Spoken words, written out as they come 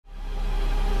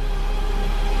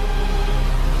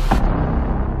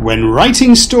When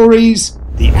writing stories,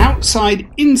 the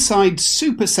outside-inside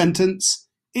super sentence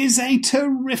is a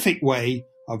terrific way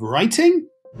of writing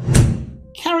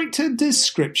character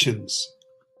descriptions.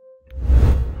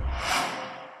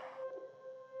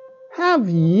 Have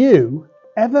you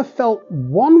ever felt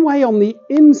one way on the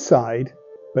inside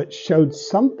but showed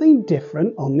something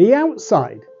different on the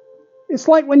outside? It's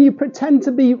like when you pretend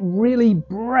to be really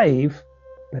brave,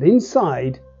 but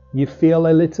inside you feel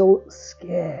a little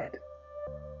scared.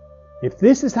 If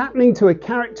this is happening to a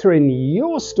character in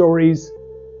your stories,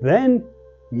 then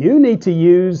you need to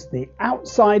use the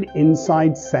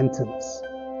outside-inside sentence.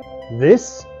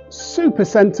 This super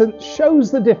sentence shows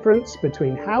the difference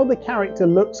between how the character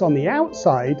looks on the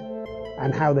outside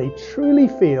and how they truly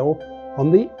feel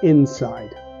on the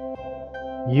inside.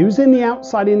 Using the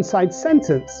outside-inside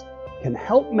sentence can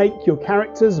help make your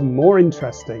characters more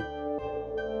interesting.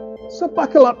 So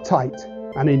buckle up tight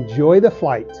and enjoy the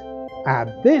flight.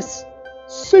 Add this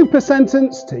super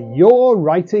sentence to your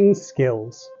writing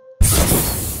skills.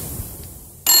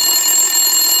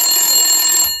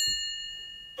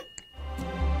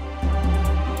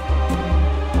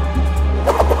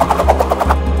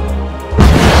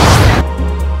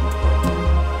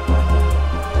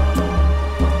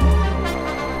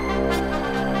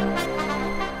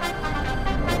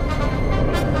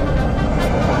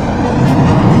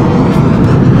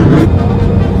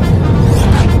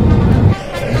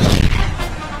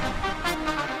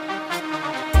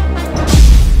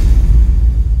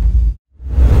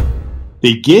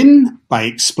 Begin by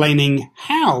explaining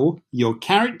how your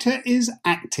character is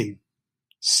acting.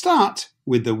 Start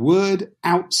with the word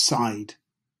outside.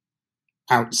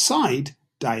 Outside,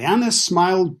 Diana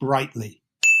smiled brightly.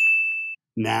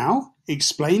 Now,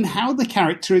 explain how the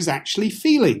character is actually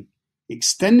feeling,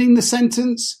 extending the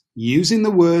sentence using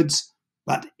the words,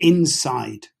 but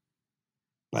inside.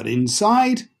 But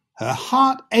inside, her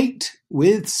heart ached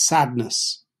with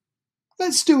sadness.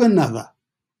 Let's do another.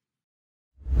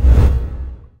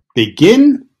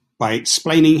 Begin by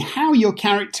explaining how your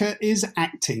character is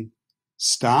acting.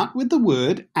 Start with the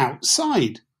word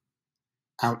outside.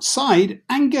 Outside,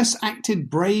 Angus acted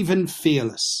brave and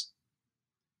fearless.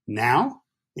 Now,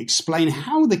 explain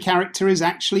how the character is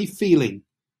actually feeling,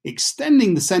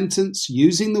 extending the sentence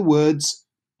using the words,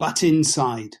 but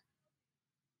inside.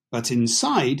 But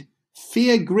inside,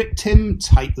 fear gripped him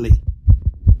tightly.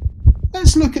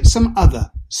 Let's look at some other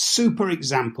super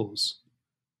examples.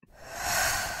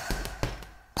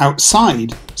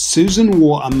 Outside, Susan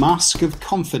wore a mask of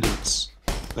confidence,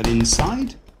 but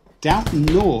inside, doubt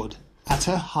gnawed at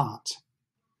her heart.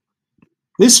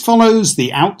 This follows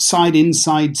the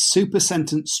outside-inside super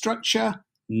sentence structure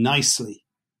nicely.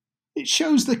 It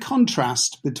shows the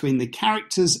contrast between the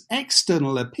character's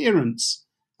external appearance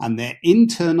and their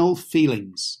internal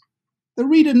feelings. The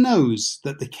reader knows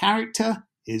that the character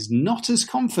is not as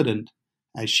confident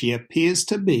as she appears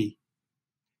to be.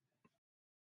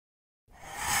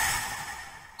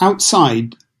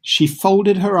 Outside, she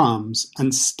folded her arms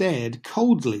and stared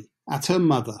coldly at her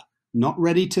mother, not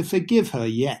ready to forgive her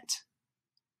yet.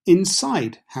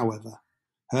 Inside, however,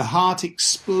 her heart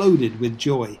exploded with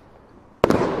joy.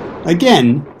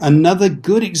 Again, another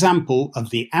good example of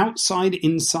the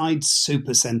outside-inside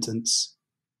super sentence.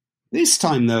 This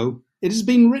time, though, it has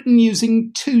been written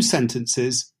using two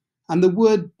sentences, and the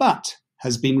word but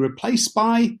has been replaced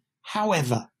by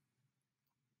however.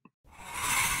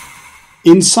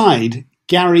 Inside,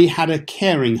 Gary had a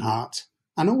caring heart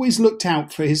and always looked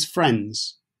out for his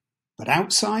friends. But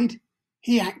outside,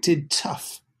 he acted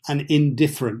tough and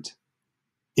indifferent.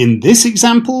 In this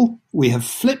example, we have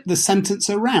flipped the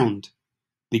sentence around,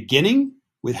 beginning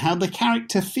with how the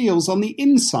character feels on the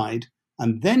inside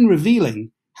and then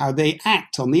revealing how they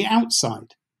act on the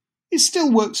outside. It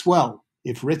still works well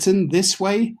if written this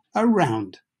way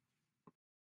around.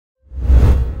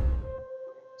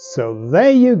 So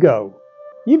there you go.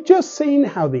 You've just seen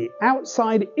how the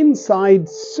outside-inside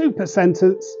super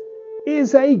sentence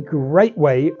is a great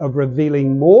way of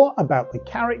revealing more about the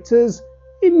characters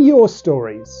in your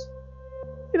stories.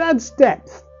 It adds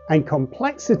depth and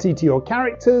complexity to your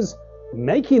characters,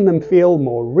 making them feel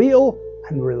more real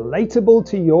and relatable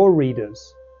to your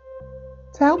readers.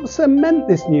 To help cement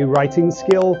this new writing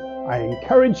skill, I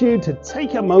encourage you to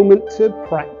take a moment to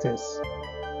practice.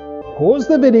 Pause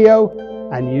the video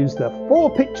and use the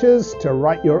 4 pictures to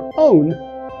write your own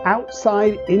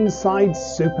outside-inside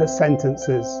super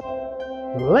sentences.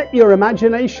 Let your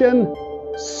imagination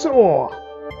soar!